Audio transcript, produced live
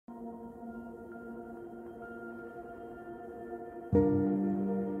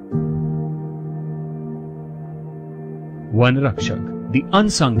One Rakshak, the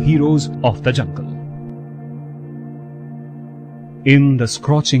unsung heroes of the jungle. In the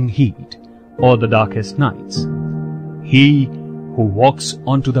scorching heat or the darkest nights, he who walks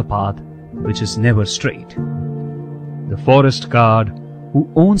onto the path which is never straight, the forest guard who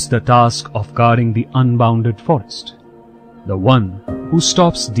owns the task of guarding the unbounded forest, the one who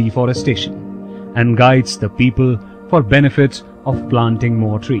stops deforestation and guides the people for benefit of planting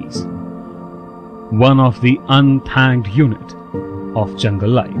more trees, one of the unthanked unit of jungle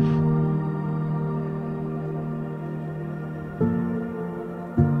life.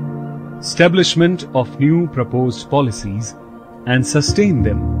 Establishment of new proposed policies and sustain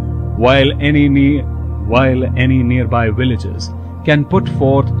them while any nearby villagers can put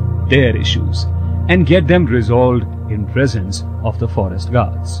forth their issues and get them resolved in presence of the forest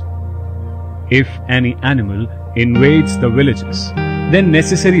guards. If any animal invades the villages, then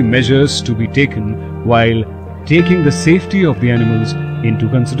necessary measures to be taken while taking the safety of the animals into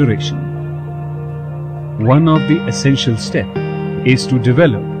consideration. One of the essential steps is to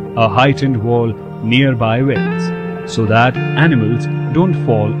develop a heightened wall nearby wells so that animals don't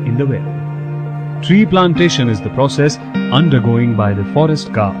fall in the well. Tree plantation is the process undergoing by the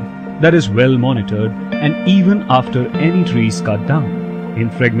forest guard that is well monitored, and even after any tree is cut down, in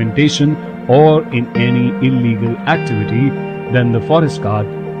fragmentation or in any illegal activity, then the forest guard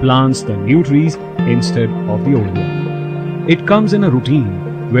plants the new trees instead of the old one. It comes in a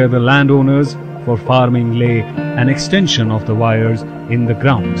routine where the landowners for farming lay an extension of the wires in the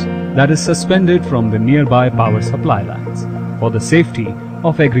grounds that is suspended from the nearby power supply lines for the safety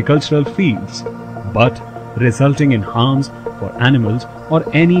of agricultural fields, but resulting in harms for animals or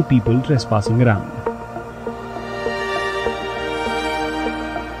any people trespassing around.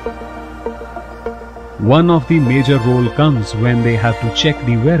 One of the major role comes when they have to check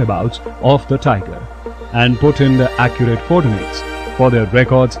the whereabouts of the tiger and put in the accurate coordinates for their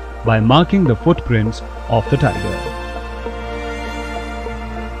records by marking the footprints of the tiger.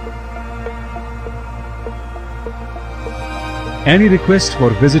 Any request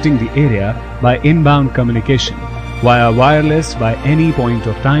for visiting the area by inbound communication via wireless by any point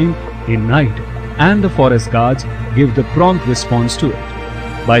of time in night, and the forest guards give the prompt response to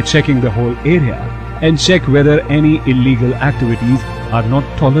it by checking the whole area and check whether any illegal activities are not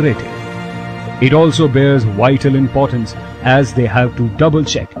tolerated. It also bears vital importance as they have to double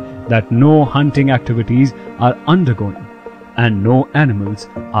check that no hunting activities are undergoing and no animals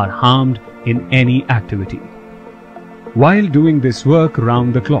are harmed in any activity. While doing this work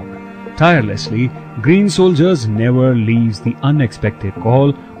round the clock, tirelessly, Green Soldiers never leaves the unexpected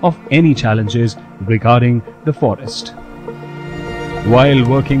call of any challenges regarding the forest. While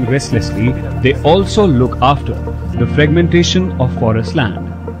working restlessly, they also look after the fragmentation of forest land.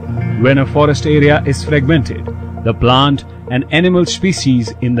 When a forest area is fragmented, the plant and animal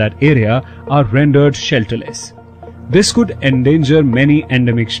species in that area are rendered shelterless. This could endanger many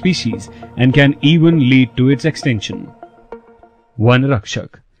endemic species and can even lead to its extinction. One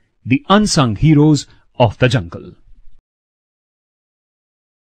Rakshak, the unsung heroes of the jungle.